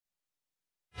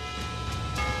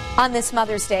On this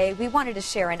Mother's Day, we wanted to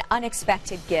share an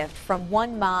unexpected gift from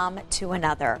one mom to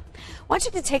another. I want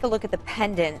you to take a look at the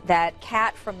pendant that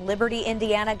Kat from Liberty,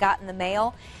 Indiana got in the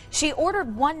mail. She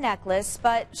ordered one necklace,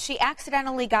 but she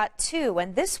accidentally got two,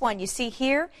 and this one you see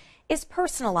here is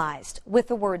personalized with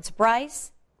the words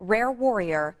Bryce, Rare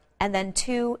Warrior, and then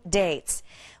 2 dates.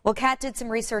 Well, Kat did some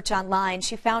research online.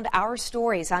 She found our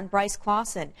stories on Bryce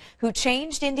Clausen, who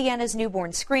changed Indiana's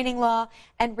newborn screening law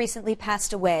and recently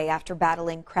passed away after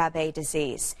battling Krabbe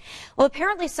disease. Well,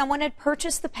 apparently someone had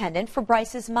purchased the pendant for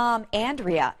Bryce's mom,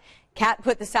 Andrea. Kat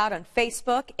put this out on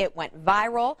Facebook. It went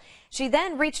viral. She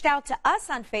then reached out to us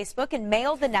on Facebook and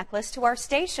mailed the necklace to our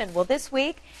station. Well, this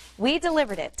week, we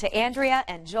delivered it to Andrea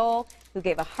and Joel, who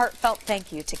gave a heartfelt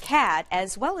thank you to Kat,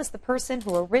 as well as the person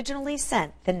who originally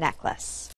sent the necklace.